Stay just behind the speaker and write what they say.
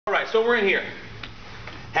All right, so we're in here,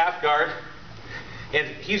 half guard, and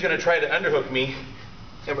he's going to try to underhook me.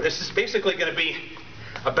 And this is basically going to be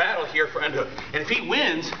a battle here for underhook. And if he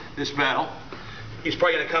wins this battle, he's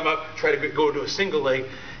probably going to come up, try to go to a single leg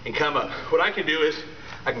and come up. What I can do is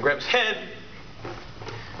I can grab his head,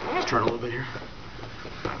 let's turn a little bit here,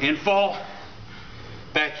 and fall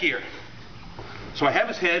back here. So I have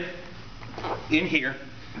his head in here.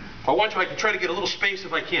 If I want to, I can try to get a little space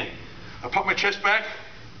if I can. I'll pop my chest back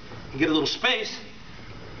and get a little space.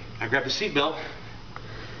 I grab the seat belt,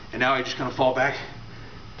 and now I just kind of fall back,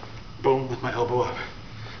 boom, with my elbow up.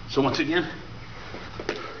 So once again,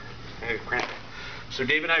 I cramp. So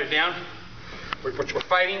Dave and I are down. We're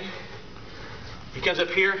fighting. He comes up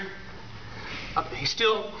here. He's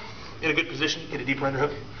still in a good position. Get a deeper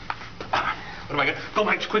underhook. What am I going to go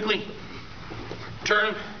back quickly?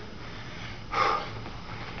 Turn him.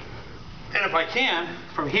 And if I can,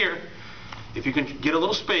 from here, if you can get a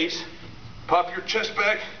little space, pop your chest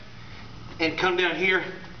back and come down here,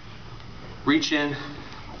 reach in,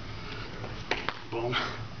 boom,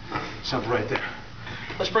 something right there.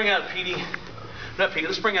 Let's bring out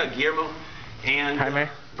let's bring out Guillermo and Jaime.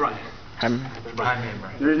 Brian. Jaime and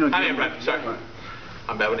Brian. There is no Jaime and Brian, sorry.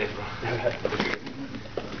 I'm bad with names, bro.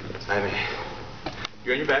 Jaime.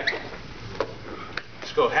 You're on your back.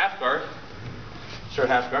 Let's go half guard. Start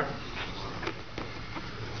half guard.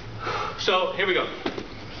 So here we go.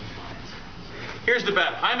 Here's the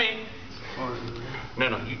battle. Jaime.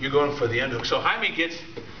 No, you're going for the underhook. So Jaime gets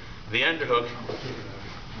the underhook.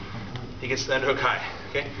 He gets the underhook high.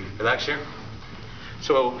 Okay? Relax here.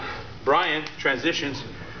 So Brian transitions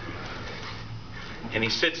and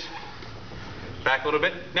he sits back a little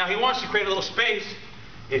bit. Now he wants to create a little space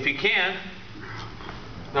if he can.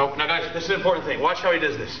 Now guys, this is an important thing. Watch how he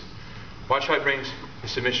does this. Watch how he brings the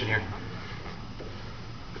submission here.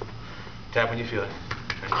 Tap when you feel it.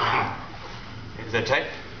 Is that tight?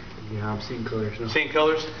 Yeah, I'm seeing colors now. Seeing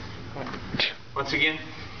colors? Once again.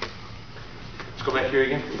 Let's go back here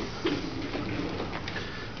again.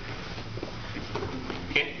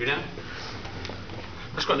 Okay, you're down.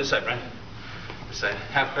 Let's go on this side, Brian. This side.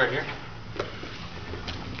 Half guard here.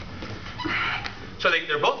 So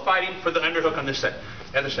they're both fighting for the underhook on this side.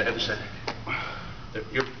 Other side.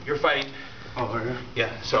 You're fighting. Oh, okay.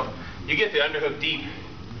 Yeah, so you get the underhook deep.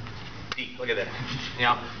 Look at that.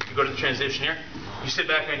 Now, you go to the transition here. You sit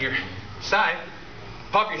back on your side.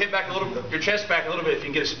 Pop your head back a little bit, your chest back a little bit if you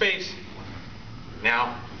can get a space.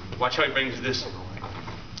 Now, watch how he brings this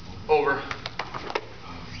over.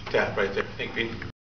 Tap right there. Think, Pete.